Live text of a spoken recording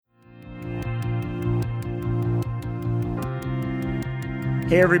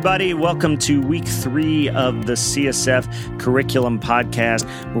Hey, everybody. Welcome to week 3 of the CSF Curriculum Podcast,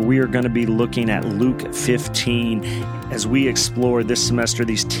 where we are going to be looking at Luke 15 as we explore this semester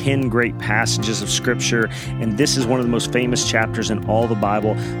these 10 great passages of Scripture. And this is one of the most famous chapters in all the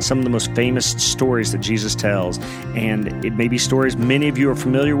Bible, some of the most famous stories that Jesus tells. And it may be stories many of you are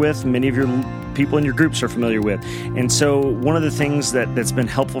familiar with, many of your people in your groups are familiar with. And so one of the things that's been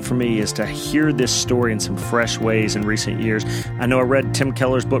helpful for me is to hear this story in some fresh ways in recent years. I know I read Tim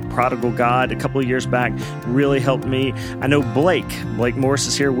Keller's book, Prodigal God, a couple of years back, really helped me. I know Blake Morris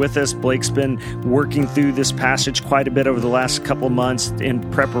is here with us. Blake's been working through this passage quite a bit over the last couple of months in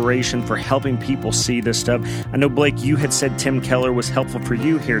preparation for helping people see this stuff. I know, Blake, you had said Tim Keller was helpful for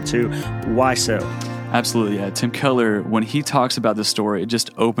you here too. Why so? Absolutely, yeah. Tim Keller, when he talks about this story, it just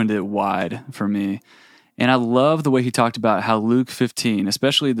opened it wide for me. And I love the way he talked about how Luke 15,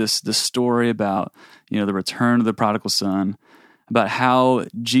 especially this story about, the return of the prodigal son, about how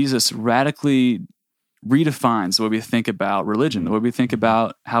Jesus radically redefines the way we think about religion, the way we think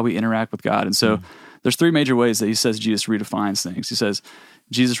about how we interact with God. And so there's 3 major ways that he says Jesus redefines things. He says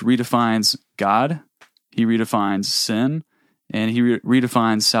Jesus redefines God, he redefines sin, and he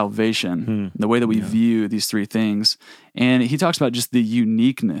redefines salvation, the way that we view these 3 things. And he talks about just the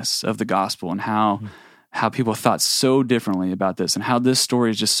uniqueness of the gospel and how people thought so differently about this and how this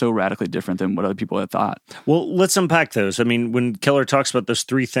story is just so radically different than what other people had thought. Well, let's unpack those. I mean, when Keller talks about those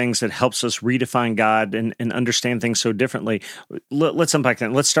 3 things that helps us redefine God and understand things so differently, let's unpack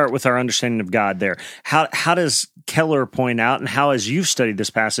that. Let's start with our understanding of God there. How does Keller point out, and how, as you've studied this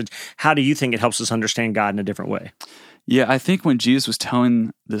passage, how do you think it helps us understand God in a different way? Yeah, I think when Jesus was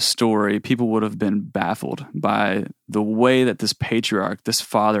telling this story, people would have been baffled by the way that this patriarch, this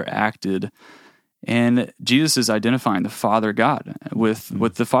father, acted. And Jesus is identifying the Father God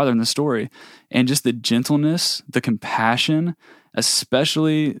with the Father in the story. And just the gentleness, the compassion,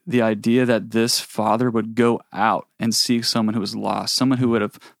 especially the idea that this Father would go out and seek someone who was lost, someone who would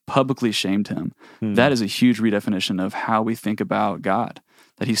have publicly shamed him. That is a huge redefinition of how we think about God,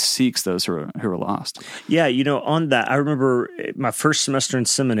 that he seeks those who are lost. Yeah, on that, I remember my first semester in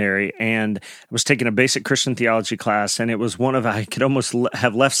seminary, and I was taking a basic Christian theology class, and it was I could almost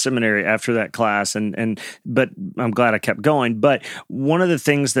have left seminary after that class, but I'm glad I kept going. But one of the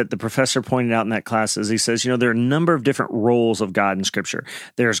things that the professor pointed out in that class is he says, there are a number of different roles of God in Scripture.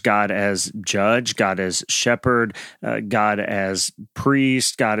 There's God as judge, God as shepherd, God as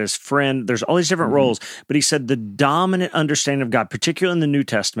priest, God as friend. There's all these different roles. But he said the dominant understanding of God, particularly in the New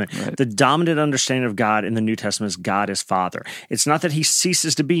Testament, the dominant understanding of God in the New Testament is God as Father. It's not that he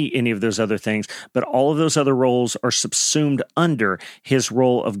ceases to be any of those other things, but all of those other roles are subsumed under his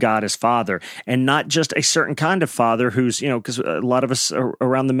role of God as Father, and not just a certain kind of father who's, because a lot of us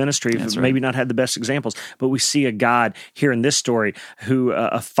around the ministry have maybe not had the best examples, but we see a God here in this story who,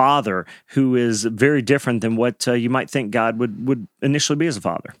 a father who is very different than what you might think God would initially be as a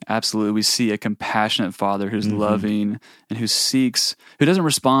father. Absolutely. We see a compassionate father who's loving and who doesn't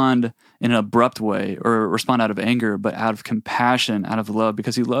respond in an abrupt way or respond out of anger, but out of compassion, out of love,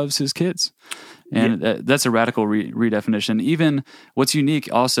 because he loves his kids. And that's a radical redefinition. Even what's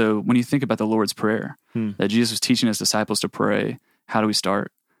unique also, when you think about the Lord's Prayer, that Jesus was teaching his disciples to pray, how do we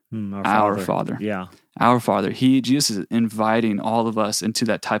start? Our Father. Yeah. Our Father. Jesus is inviting all of us into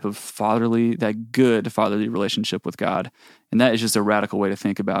that type of that good fatherly relationship with God. And that is just a radical way to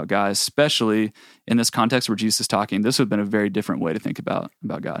think about God, especially in this context where Jesus is talking. This would have been a very different way to think about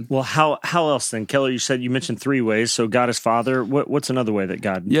God. Well, how else then? Keller, you mentioned 3 ways. So God as Father. What's another way that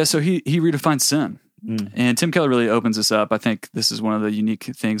God... Yeah, so he redefines sin. And Tim Keller really opens this up. I think this is one of the unique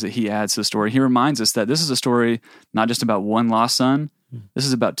things that he adds to the story. He reminds us that this is a story not just about one lost son. This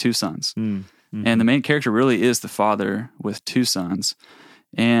is about 2 sons. And the main character really is the father with 2 sons.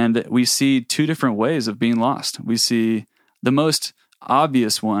 And we see 2 different ways of being lost. We see the most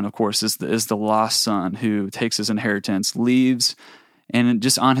obvious one, of course, is the lost son who takes his inheritance, leaves, and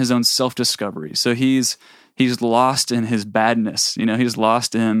just on his own self-discovery. So he's lost in his badness. He's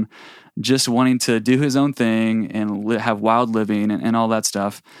lost in just wanting to do his own thing and have wild living and all that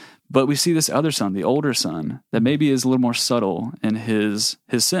stuff. But we see this other son, the older son, that maybe is a little more subtle in his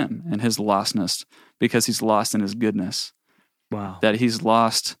sin and his lostness, because he's lost in his goodness. Wow. That he's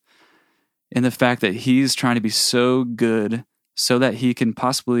lost in the fact that he's trying to be so good so that he can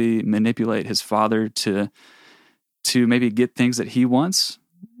possibly manipulate his father to maybe get things that he wants.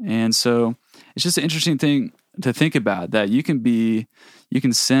 And so it's just an interesting thing to think about, that you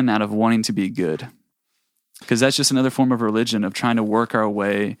can sin out of wanting to be good. Because that's just another form of religion, of trying to work our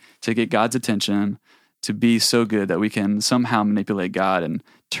way to get God's attention, to be so good that we can somehow manipulate God and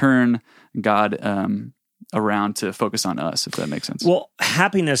turn God around to focus on us, if that makes sense. Well,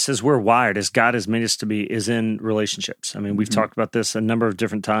 happiness, as we're wired, as God has made us to be, is in relationships. I mean, we've talked about this a number of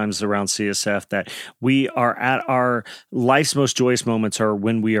different times around CSF, that we are at our life's most joyous moments are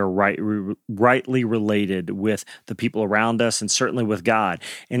when we are rightly related with the people around us, and certainly with God.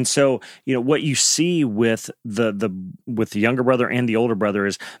 And so, what you see with the younger brother and the older brother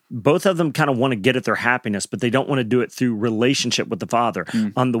is both of them kind of want to get at their happiness, but they don't want to do it through relationship with the Father.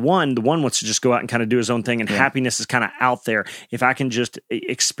 On the one wants to just go out and kind of do his own thing, and happiness is kind of out there. If I can just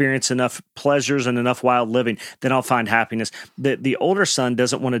experience enough pleasures and enough wild living, then I'll find happiness. The older son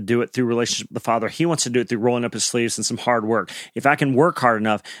doesn't want to do it through relationship with the Father. He wants to do it through rolling up his sleeves and some hard work. If I can work hard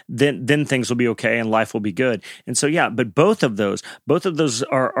enough, then things will be okay and life will be good. And so, but both of those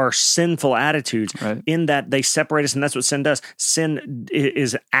are sinful attitudes, right, in that they separate us, and that's what sin does. Sin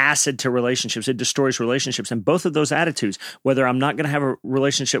is acid to relationships. It destroys relationships. And both of those attitudes, whether I'm not going to have a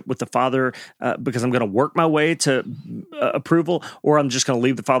relationship with the Father because I'm going to work my way to approval, or I'm just going to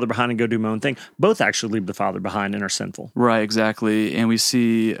leave the Father behind and go do my own thing, both actually leave the Father behind and are sinful. Right, exactly. And we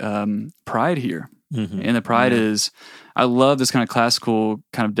see pride here. And the pride is, I love this kind of classical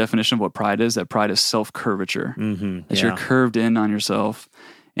kind of definition of what pride is, that pride is self-curvature. That you're curved in on yourself,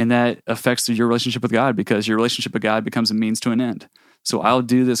 and that affects your relationship with God, because your relationship with God becomes a means to an end. So I'll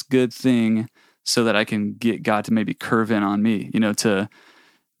do this good thing so that I can get God to maybe curve in on me,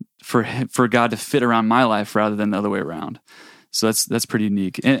 for God to fit around my life rather than the other way around. So that's pretty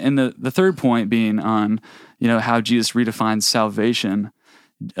unique. And the third point being on, how Jesus redefines salvation.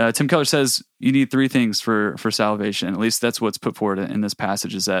 Tim Keller says you need three things for salvation. At least that's what's put forward in this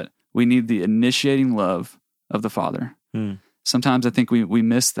passage, is that we need the initiating love of the Father. Sometimes I think we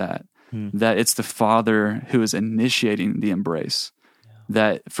miss that it's the Father who is initiating the embrace.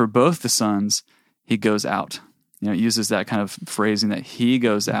 That for both the sons, he goes out. It uses that kind of phrasing that he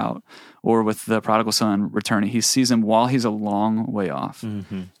goes out, or with the prodigal son returning, he sees him while he's a long way off.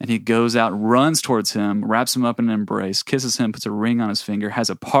 And he goes out, runs towards him, wraps him up in an embrace, kisses him, puts a ring on his finger, has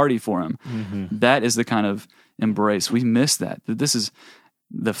a party for him. That is the kind of embrace. We miss that. This is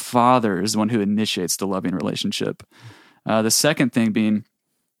the Father is the one who initiates the loving relationship. The second thing being,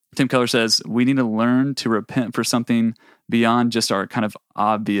 Tim Keller says, we need to learn to repent for something beyond just our kind of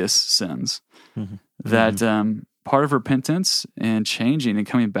obvious sins. That part of repentance and changing and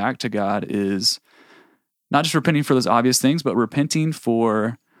coming back to God is not just repenting for those obvious things, but repenting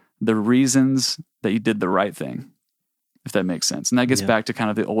for the reasons that you did the right thing, if that makes sense. And that gets back to kind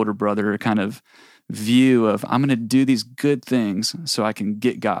of the older brother kind of view of, I'm going to do these good things so I can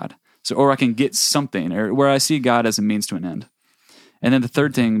get God. Or I can get something, or where I see God as a means to an end. And then the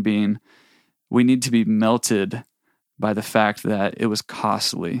third thing being, we need to be melted by the fact that it was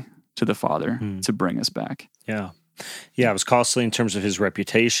costly to the Father to bring us back. Yeah, it was costly in terms of his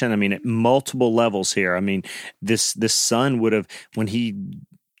reputation. I mean, at multiple levels here. I mean, this son would have, when he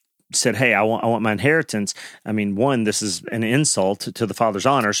said, "Hey, I want my inheritance." I mean, one, this is an insult to the Father's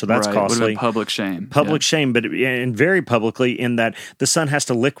honor, so that's costly. Would have been public shame. Shame, but and very publicly, in that the son has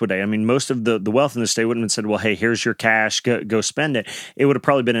to liquidate. I mean, most of the wealth in the state wouldn't have said, "Well, hey, here's your cash, go spend it." It would have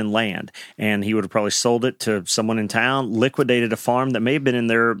probably been in land, and he would have probably sold it to someone in town, liquidated a farm that may have been in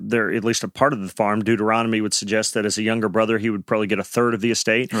their at least a part of the farm. Deuteronomy would suggest that as a younger brother, he would probably get a third of the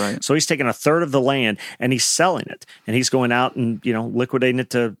estate. Right. So he's taking a third of the land and he's selling it, and he's going out and liquidating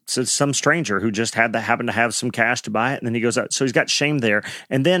it to some stranger who just happened to have some cash to buy it, and then he goes out. So he's got shame there.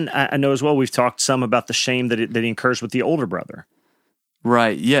 And then I know as well, we've talked some about the shame that he incurs with the older brother.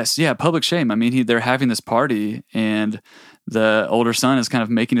 Right. Yes. Yeah. Public shame. I mean, they're having this party, and the older son is kind of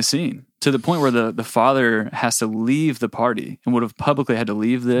making a scene to the point where the father has to leave the party and would have publicly had to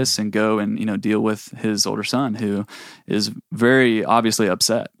leave this and go and deal with his older son, who is very obviously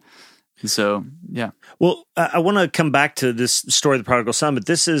upset. So, yeah. Well, I want to come back to this story of the prodigal son, but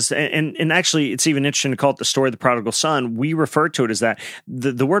this is, and actually it's even interesting to call it the story of the prodigal son. We refer to it as that.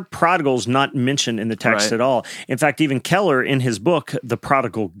 The word prodigal is not mentioned in the text at all. In fact, even Keller in his book, The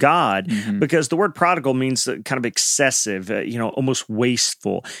Prodigal God, because the word prodigal means kind of excessive, almost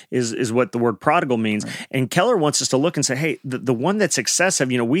wasteful is what the word prodigal means. Right. And Keller wants us to look and say, hey, the one that's excessive,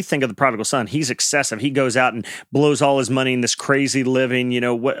 we think of the prodigal son, he's excessive. He goes out and blows all his money in this crazy living,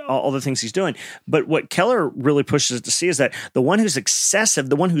 all the things he's doing. But what Keller really pushes us to see is that the one who's excessive,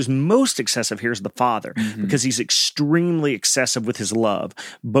 the one who's most excessive here is the Father, because he's extremely excessive with his love,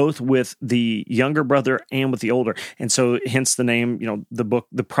 both with the younger brother and with the older. And so hence the name, the book,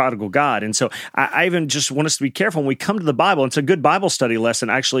 The Prodigal God. And so I even just want us to be careful when we come to the Bible. It's a good Bible study lesson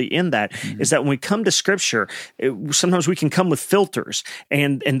actually in that, is that when we come to Scripture, sometimes we can come with filters,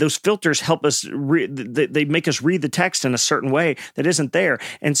 and those filters help us, they make us read the text in a certain way that isn't there.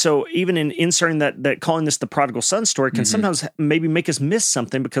 And so even in inserting that calling this the prodigal son story can sometimes maybe make us miss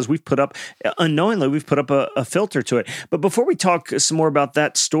something because we've put up, unknowingly, a filter to it. But before we talk some more about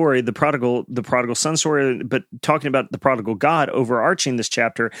that story, the prodigal son story, but talking about the prodigal God overarching this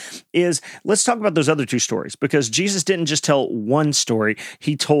chapter, is let's talk about those other two stories, because Jesus didn't just tell one story,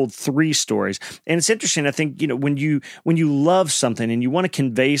 he told three stories. And it's interesting, I think, when you love something and you want to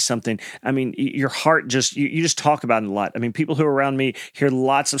convey something, I mean, your heart just, you just talk about it a lot. I mean, people who are around me hear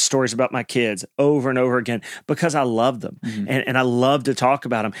lots of stories about my kids over and over again because I love them and I love to talk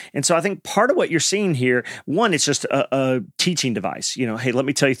about them. And so I think part of what you're seeing here, one, it's just a teaching device. Hey, let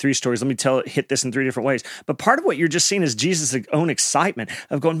me tell you three stories. Let me hit this in three different ways. But part of what you're just seeing is Jesus' own excitement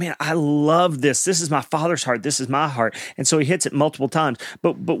of going, man, I love this. This is my Father's heart. This is my heart. And so he hits it multiple times.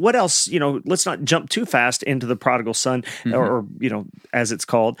 But what else, let's not jump too fast into the prodigal son or as it's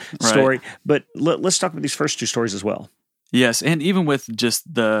called, story. Right. But let's talk about these first two stories as well. Yes. And even with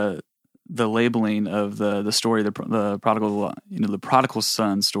just the labeling of the story, the prodigal, the prodigal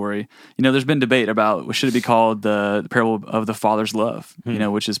son story, there's been debate about should it be called the parable of the father's love,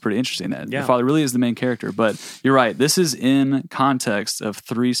 which is pretty interesting. That the father really is the main character. But you're right, this is in context of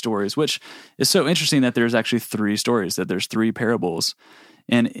three stories, which is so interesting that there's actually three stories, that there's three parables.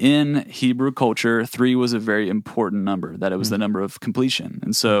 And in Hebrew culture, 3 was a very important number, that it was the number of completion.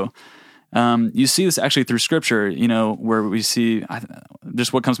 And so you see this actually through Scripture, where we see,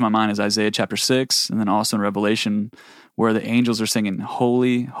 just what comes to my mind is Isaiah chapter 6, and then also in Revelation, where the angels are singing,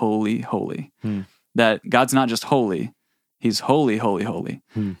 holy, holy, holy. That God's not just holy, he's holy, holy, holy.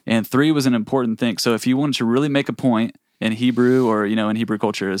 And 3 was an important thing. So if you wanted to really make a point in Hebrew or, in Hebrew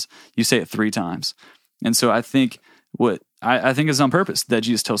culture, is you say it 3 times. And so I think what I think is on purpose that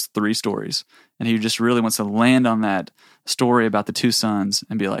Jesus tells 3 stories, and he just really wants to land on that story about the 2 sons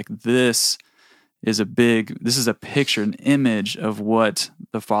and be like, this is a picture, an image of what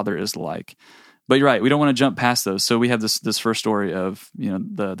the Father is like. But you're right, we don't want to jump past those. So we have this first story of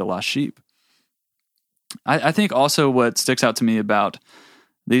the lost sheep. I think also what sticks out to me about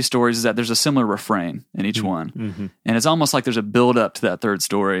these stories is that there's a similar refrain in each one, and it's almost like there's a build up to that third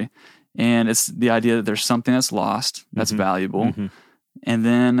story. And it's the idea that there's something that's lost, that's valuable. And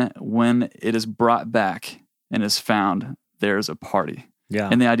then when it is brought back and is found, there's a party. Yeah.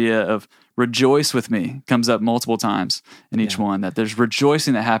 And the idea of rejoice with me comes up multiple times in each one, that there's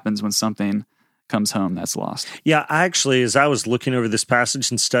rejoicing that happens when something comes home that's lost. Yeah, actually, as I was looking over this passage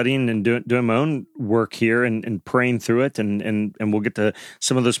and studying and doing my own work here and praying through it, and we'll get to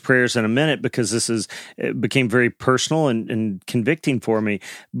some of those prayers in a minute, because it became very personal and convicting for me.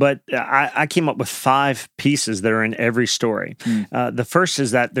 But I came up with 5 pieces that are in every story. The first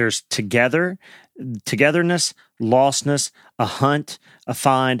is that there's togetherness, lostness, a hunt, a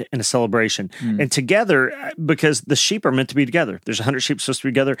find, and a celebration. And together, because the sheep are meant to be together. There's 100 sheep supposed to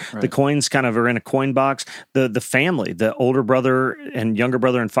be together. Right. The coins kind of are in a coin box. The family, the older brother and younger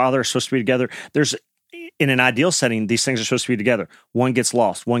brother and father are supposed to be together. In an ideal setting, these things are supposed to be together. One gets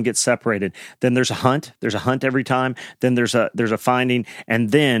lost, one gets separated. Then there's a hunt. There's a hunt every time. Then there's a finding, and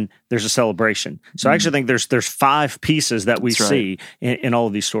then there's a celebration. So I actually think there's 5 pieces that we see in all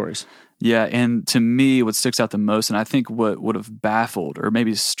of these stories. Yeah, and to me, what sticks out the most, and I think what would have baffled or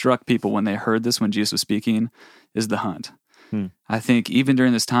maybe struck people when they heard this when Jesus was speaking, is the hunt. I think even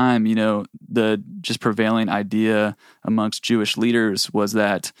during this time, the just prevailing idea amongst Jewish leaders was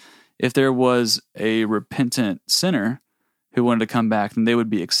that if there was a repentant sinner who wanted to come back, then they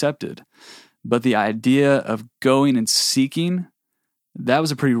would be accepted. But the idea of going and seeking, that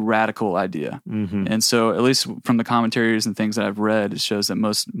was a pretty radical idea. And so at least from the commentaries and things that I've read, it shows that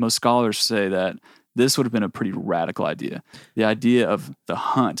most scholars say that this would have been a pretty radical idea. The idea of the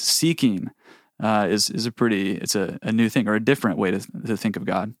hunt, seeking, is a new thing, or a different way to think of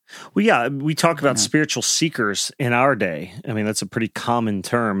God. Well, yeah, we talk about spiritual seekers in our day. I mean, that's a pretty common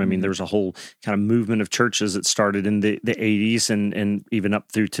term. I mean, there's a whole kind of movement of churches that started in the 80s and even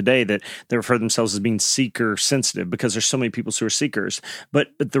up through today that they refer to themselves as being seeker sensitive, because there's so many people who are seekers. But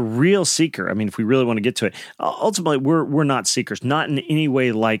the real seeker, I mean, if we really want to get to it, ultimately we're not seekers, not in any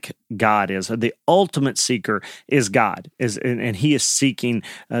way like God is. The ultimate seeker is God, and He is seeking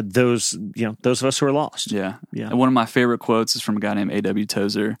those of us who are lost. Yeah. And one of my favorite quotes is from a guy named A.W.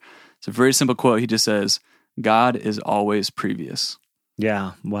 Tozer. It's a very simple quote. He just says, "God is always previous."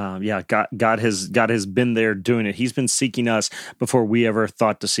 Yeah. Wow. Yeah. God has been there doing it. He's been seeking us before we ever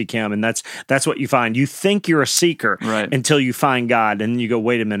thought to seek Him. And that's what you find. You think you're a seeker until you find God, and you go,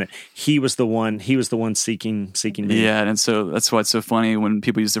 wait a minute. He was the one seeking me. Yeah. And so that's why it's so funny when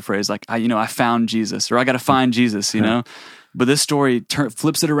people use the phrase like, I found Jesus, or I got to find Jesus, you know, but this story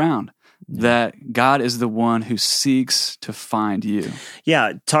flips it around. that God is the one who seeks to find you.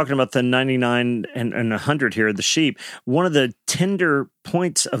 Yeah, talking about the 99 and 100 here, the sheep, one of the tender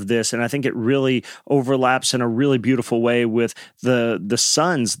points of this, and I think it really overlaps in a really beautiful way with the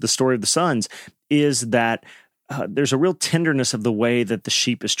sons, the story of the sons, is that there's a real tenderness of the way that the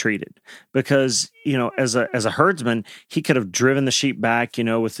sheep is treated, because as a herdsman, he could have driven the sheep back,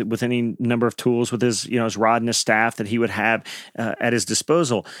 with any number of tools, with his his rod and his staff that he would have at his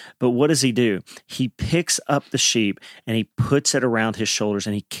disposal. But what does he do? He picks up the sheep and he puts it around his shoulders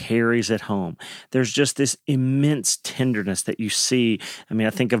and he carries it home. There's just this immense tenderness that you see. I mean,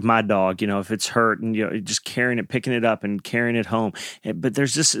 I think of my dog, if it's hurt and just carrying it, picking it up and carrying it home. But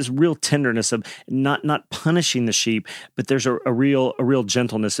there's this real tenderness of not punishing the sheep, but there's a real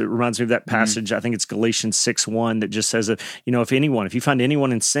gentleness. It reminds me of that passage. I think it's Galatians 6:1 that just says that, if you find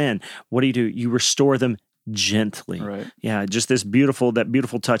anyone in sin, what do? You restore them gently. Right. Yeah, just that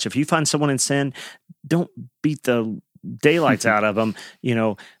beautiful touch. If you find someone in sin, don't beat the daylights out of them,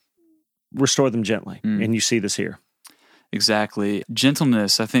 restore them gently. And you see this here. Exactly.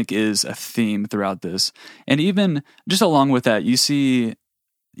 Gentleness, I think, is a theme throughout this. And even just along with that, you see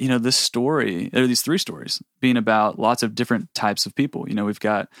this story, or these three stories, being about lots of different types of people. We've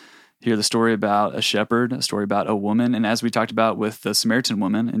got here the story about a shepherd, a story about a woman, and as we talked about with the Samaritan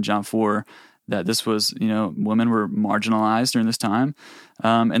woman in John 4, that this was, women were marginalized during this time.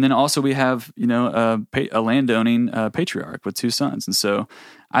 And then also we have, a landowning patriarch with two sons. And so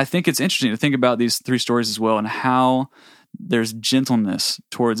I think it's interesting to think about these three stories as well, and how there's gentleness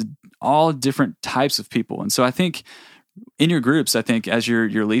towards all different types of people. And so I think in your groups, as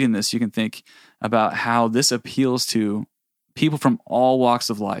you're leading this, you can think about how this appeals to people from all walks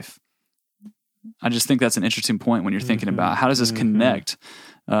of life. I just think that's an interesting point when you're thinking about how does this connect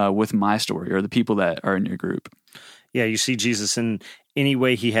with my story or the people that are in your group. Yeah, you see Jesus in any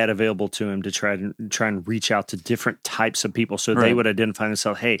way he had available to him to try and reach out to different types of people, so they would identify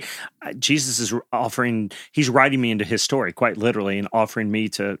themselves. Hey, Jesus is he's writing me into his story, quite literally, and offering me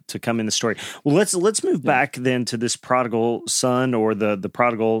to come in the story. Well, let's move back then to this prodigal son, or the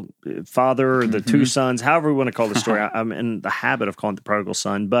prodigal father, or the two sons, however we want to call the story. I'm in the habit of calling it the prodigal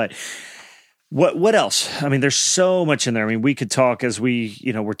son, but what else? I mean, there's so much in there. I mean, we could talk as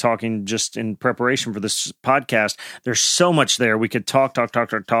we're talking just in preparation for this podcast. There's so much there. We could talk. I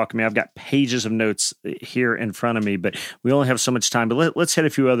mean, I've got pages of notes here in front of me, but we only have so much time. But let's hit a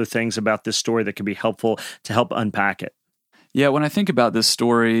few other things about this story that could be helpful to help unpack it. Yeah, when I think about this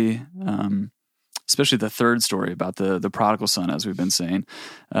story, especially the third story about the prodigal son, as we've been saying,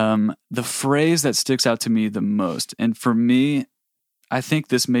 the phrase that sticks out to me the most, and for me, I think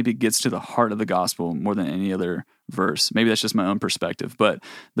this maybe gets to the heart of the gospel more than any other verse. Maybe that's just my own perspective, but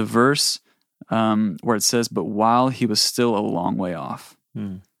the verse where it says, "But while he was still a long way off,"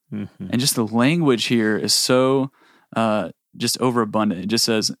 and just the language here is so just overabundant. It just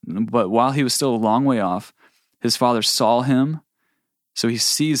says, "But while he was still a long way off, his father saw him," so he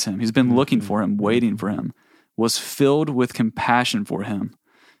sees him. He's been looking for him, waiting for him, "was filled with compassion for him,"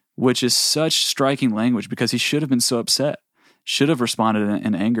 which is such striking language because he should have been so upset. Should have responded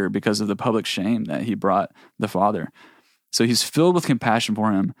in anger because of the public shame that he brought the father. So he's filled with compassion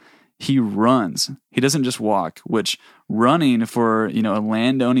for him. He runs. He doesn't just walk, which running for a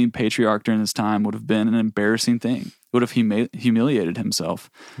landowning patriarch during this time would have been an embarrassing thing. Would have humiliated himself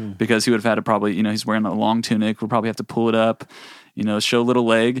because he would have had to probably, he's wearing a long tunic, would probably have to pull it up, show a little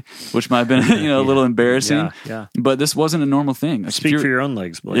leg, which might have been, a little embarrassing. Yeah. But this wasn't a normal thing. Speak for your own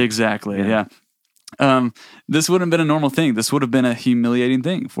legs, Blake. Exactly, yeah. This wouldn't have been a normal thing. This would have been a humiliating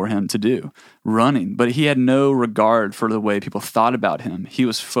thing for him to do, running. But he had no regard for the way people thought about him. He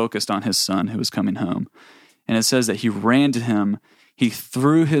was focused on his son who was coming home. And it says that he ran to him, he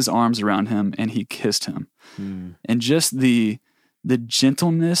threw his arms around him, and he kissed him. And just the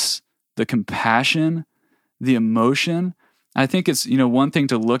gentleness, the compassion, the emotion. I think it's, one thing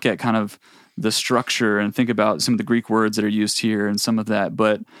to look at kind of the structure and think about some of the Greek words that are used here and some of that,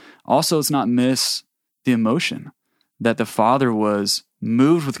 but also let's not miss the emotion that the father was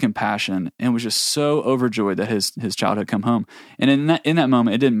moved with compassion and was just so overjoyed that his child had come home. And in that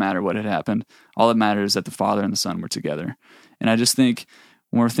moment, it didn't matter what had happened. All that mattered is that the father and the son were together. And I just think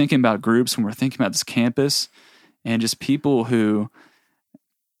when we're thinking about groups, when we're thinking about this campus and just people who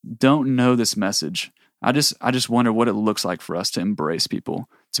don't know this message, I just wonder what it looks like for us to embrace people,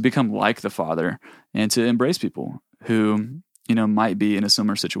 to become like the Father, and to embrace people who, might be in a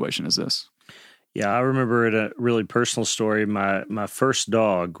similar situation as this. Yeah, I remember it, a really personal story. My first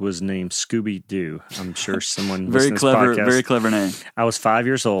dog was named Scooby Doo. I'm sure someone Very listening to this clever, podcast. very clever name. I was 5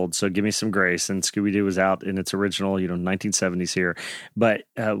 years old, so give me some grace. And Scooby Doo was out in its original, 1970s here, but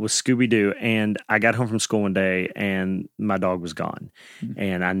with Scooby Doo. And I got home from school one day, and my dog was gone,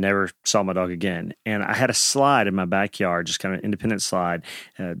 and I never saw my dog again. And I had a slide in my backyard, just kind of independent slide,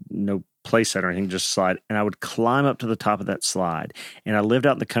 no play set or anything, just slide, and I would climb up to the top of that slide. And I lived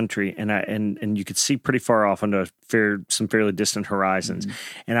out in the country, and you could see pretty far off onto some fairly distant horizons.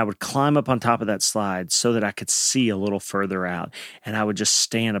 And I would climb up on top of that slide so that I could see a little further out. And I would just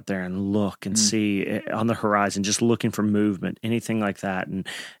stand up there and look and see on the horizon, just looking for movement, anything like that. And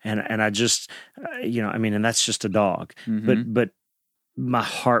I just, and that's just a dog, but my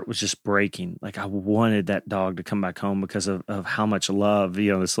heart was just breaking. Like I wanted that dog to come back home because of how much love,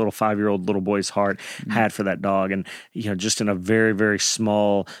 this little 5-year-old little boy's heart had for that dog. And, just in a very, very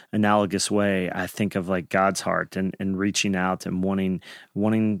small analogous way, I think of like God's heart and reaching out and wanting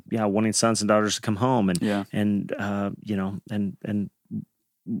sons and daughters to come home and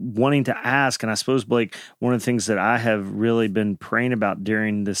wanting to ask. And I suppose, Blake, one of the things that I have really been praying about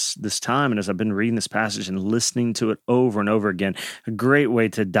during this time, and as I've been reading this passage and listening to it over and over again, a great way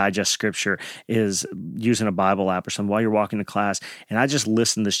to digest scripture is using a Bible app or something while you're walking to class. And I just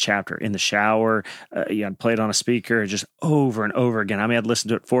listen to this chapter in the shower. I'd play it on a speaker just over and over again. I mean, I'd listen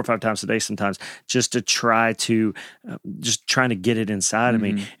to it 4 or 5 times a day sometimes just to trying to get it inside of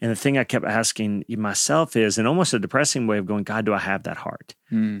me. And the thing I kept asking myself is, in almost a depressing way of going, God, do I have that heart?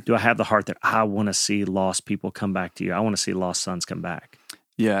 Do I have the heart that I want to see lost people come back to you? I want to see lost sons come back.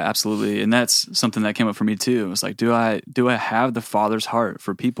 Yeah, absolutely. And that's something that came up for me too. It was like, do I have the Father's heart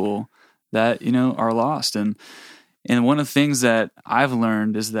for people that, are lost? And one of the things that I've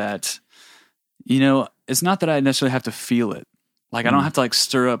learned is that, it's not that I necessarily have to feel it. Like I don't have to like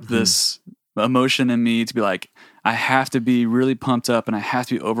stir up this emotion in me to be like, I have to be really pumped up and I have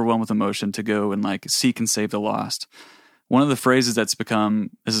to be overwhelmed with emotion to go and like seek and save the lost. One of the phrases that's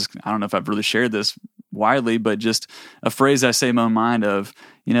become, I don't know if I've really shared this widely, but just a phrase I say in my own mind of,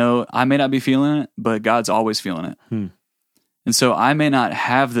 I may not be feeling it, but God's always feeling it. And so I may not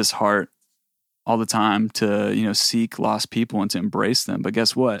have this heart all the time to, seek lost people and to embrace them, but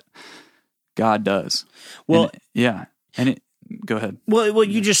guess what? God does. Well, Go ahead. Well,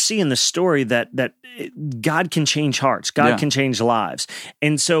 you just see in the story that God can change hearts. God can change lives.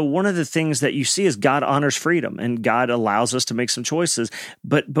 And so one of the things that you see is God honors freedom and God allows us to make some choices,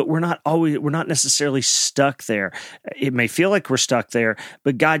 but we're not necessarily stuck there. It may feel like we're stuck there,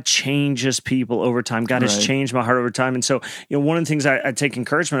 but God changes people over time. God has changed my heart over time. And so, one of the things I take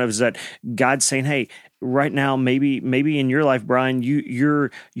encouragement of is that God's saying, hey, right now, maybe in your life, Brian,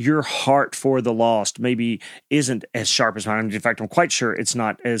 your heart for the lost maybe isn't as sharp as mine. In fact, I'm quite sure it's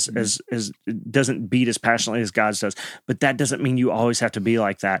not as doesn't beat as passionately as God's does. But that doesn't mean you always have to be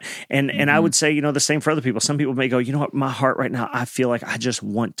like that. And I would say, the same for other people. Some people may go, you know what, my heart right now, I feel like I just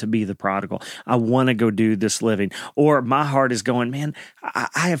want to be the prodigal. I want to go do this living. Or my heart is going, man,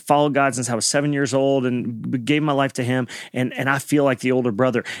 I have followed God since I was 7 years old and gave my life to Him, and I feel like the older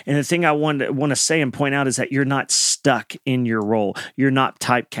brother. And the thing I want to say and point out is that you're not stuck in your role. You're not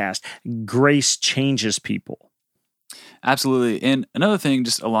typecast. Grace changes people. Absolutely. And another thing,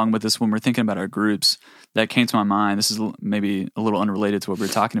 just along with this, when we're thinking about our groups, that came to my mind, this is maybe a little unrelated to what we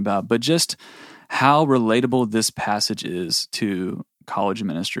were talking about, but just how relatable this passage is to college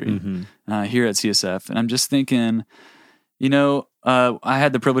ministry here at CSF. And I'm just thinking, I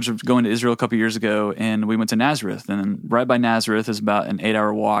had the privilege of going to Israel a couple years ago, and we went to Nazareth. And right by Nazareth is about an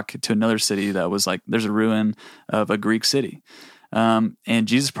 8-hour walk to another city that was like, there's a ruin of a Greek city. And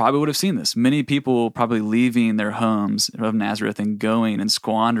Jesus probably would have seen this. Many people probably leaving their homes of Nazareth and going and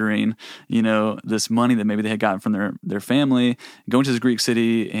squandering, this money that maybe they had gotten from their family, going to this Greek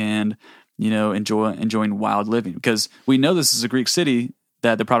city and, enjoying wild living. Because we know this is a Greek city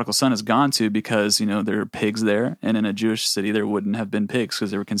that the prodigal son has gone to because, there are pigs there. And in a Jewish city, there wouldn't have been pigs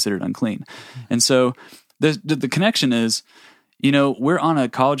because they were considered unclean. And so the connection is, we're on a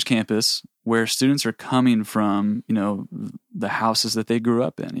college campus where students are coming from, the houses that they grew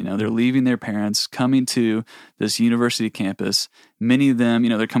up in. They're leaving their parents, coming to this university campus. Many of them,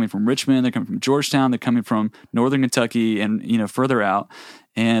 they're coming from Richmond, they're coming from Georgetown, they're coming from Northern Kentucky and, further out.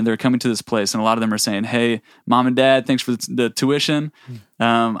 And they're coming to this place, and a lot of them are saying, hey, mom and dad, thanks for the tuition.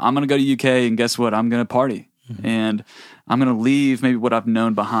 I'm going to go to UK, and guess what? I'm going to party. And I'm going to leave maybe what I've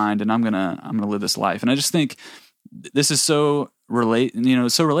known behind, and I'm going to live this life. And I just think this is so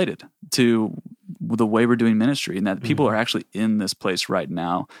related to the way we're doing ministry, and that people are actually in this place right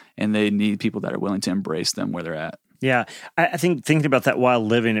now, and they need people that are willing to embrace them where they're at. Yeah, I think thinking about that while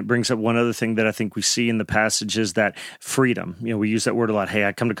living, it brings up one other thing that I think we see in the passage is that freedom. We use that word a lot. Hey,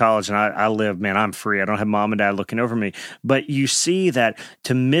 I come to college and I live, man, I'm free. I don't have mom and dad looking over me. But you see that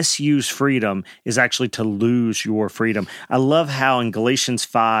to misuse freedom is actually to lose your freedom. I love how in Galatians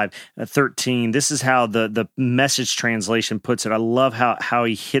 5:13, this is how the Message translation puts it. I love how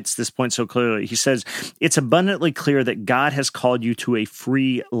he hits this point so clearly. He says, it's abundantly clear that God has called you to a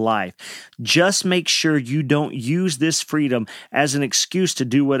free life. Just make sure you don't use this freedom as an excuse to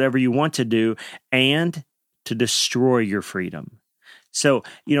do whatever you want to do and to destroy your freedom. So,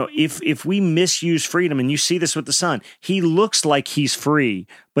 if we misuse freedom, and you see this with the son, he looks like he's free,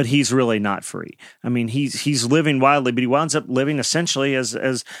 but he's really not free. I mean, he's living wildly, but he winds up living essentially as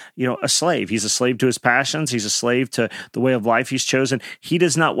a slave. He's a slave to his passions. He's a slave to the way of life he's chosen. He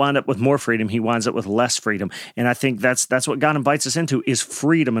does not wind up with more freedom. He winds up with less freedom. And I think that's what God invites us into is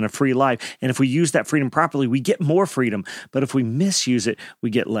freedom and a free life. And if we use that freedom properly, we get more freedom. But if we misuse it, we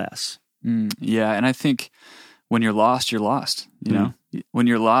get less. Yeah, and I think when you're lost, you're lost. When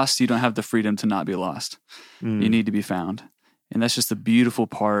you're lost, you don't have the freedom to not be lost. You need to be found. And that's just the beautiful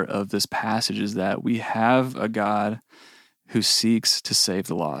part of this passage is that we have a God who seeks to save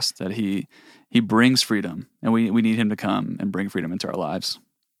the lost, that he brings freedom, and we need him to come and bring freedom into our lives.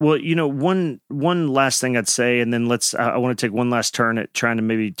 Well, one last thing I'd say, and then I want to take one last turn at trying to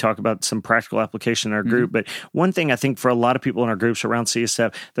maybe talk about some practical application in our group. But one thing I think for a lot of people in our groups around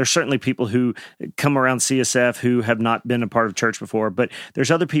CSF, there's certainly people who come around CSF who have not been a part of church before, but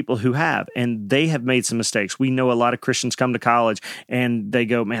there's other people who have, and they have made some mistakes. We know a lot of Christians come to college and they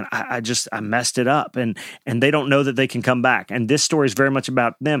go, man, I messed it up. And they don't know that they can come back. And this story is very much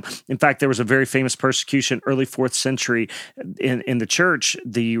about them. In fact, there was a very famous persecution early 4th century in the church.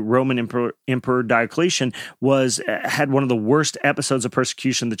 The Roman Emperor Diocletian had one of the worst episodes of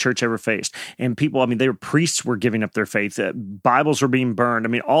persecution the church ever faced. And people, priests were giving up their faith. Bibles were being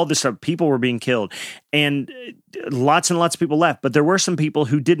burned. All this stuff, people were being killed. And lots and lots of people left. But there were some people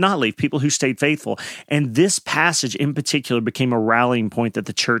who did not leave, people who stayed faithful. And this passage in particular became a rallying point that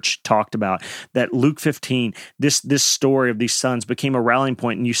the church talked about, that Luke 15, this story of these sons became a rallying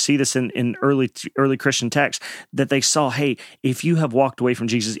point. And you see this in early Christian texts, that they saw, hey, if you have walked away from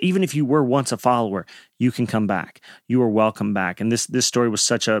Jesus, even if you were once a follower, you can come back. You are welcome back. And this story was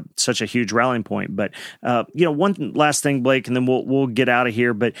such a huge rallying point. But one last thing, Blake, and then we'll get out of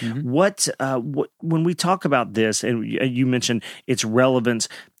here. But what when we talk about this, and you mentioned its relevance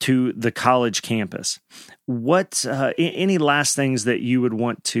to the college campus, what any last things that you would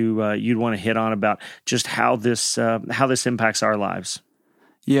want to hit on about just how this impacts our lives?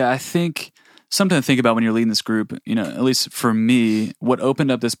 Yeah, I think something to think about when you're leading this group, at least for me, what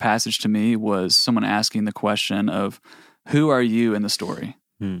opened up this passage to me was someone asking the question of, who are you in the story?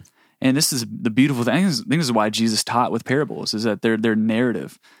 And this is the beautiful thing. I think this is why Jesus taught with parables, is that they're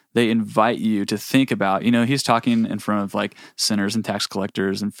narrative. They invite you to think about, he's talking in front of like sinners and tax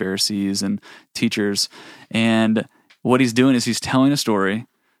collectors and Pharisees and teachers. And what he's doing is he's telling a story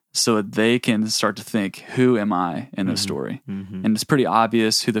so that they can start to think, who am I in this story? And it's pretty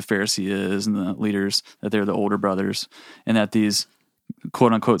obvious who the Pharisee is and the leaders, that they're the older brothers, and that these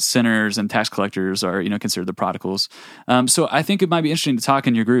quote unquote sinners and tax collectors are, considered the prodigals. So I think it might be interesting to talk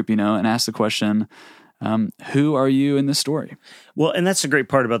in your group, and ask the question, who are you in this story? Well, and that's the great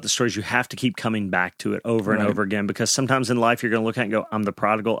part about the stories. You have to keep coming back to it over and over again, because sometimes in life you're going to look at it and go, I'm the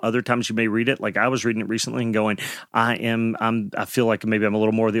prodigal. Other times you may read it, like I was reading it recently and going, I feel like maybe I'm a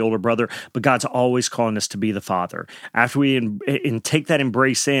little more the older brother, but God's always calling us to be the father. After we take that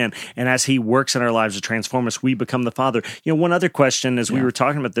embrace in, and as he works in our lives to transform us, we become the father. One other question as we were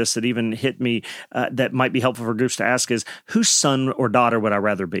talking about this that even hit me that might be helpful for groups to ask is, whose son or daughter would I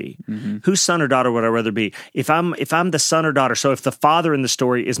rather be? Whose son or daughter would I rather be? If I'm the son or daughter, so if the father in the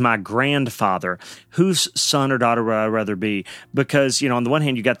story is my grandfather, whose son or daughter would I rather be? Because, on the one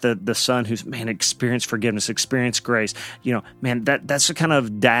hand, you got the son who's, experienced forgiveness, experienced grace. That's the kind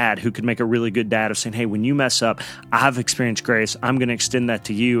of dad who could make a really good dad of saying, hey, when you mess up, I've experienced grace. I'm going to extend that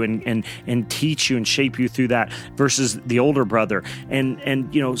to you and teach you and shape you through that, versus the older brother. And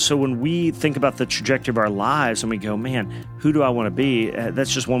so when we think about the trajectory of our lives and we go, man, who do I want to be?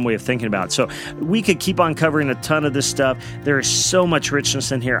 That's just one way of thinking about it. So we could keep on covering a ton of this stuff. There is so much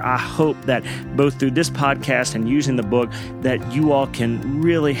richness in here. I hope that both through this podcast and using the book, that you all can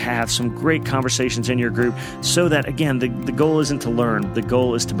really have some great conversations in your group, so that, again, the goal isn't to learn. The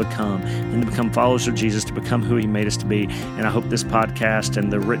goal is to become, and to become followers of Jesus, to become who he made us to be. And I hope this podcast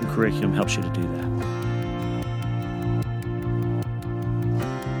and the written curriculum helps you to do that.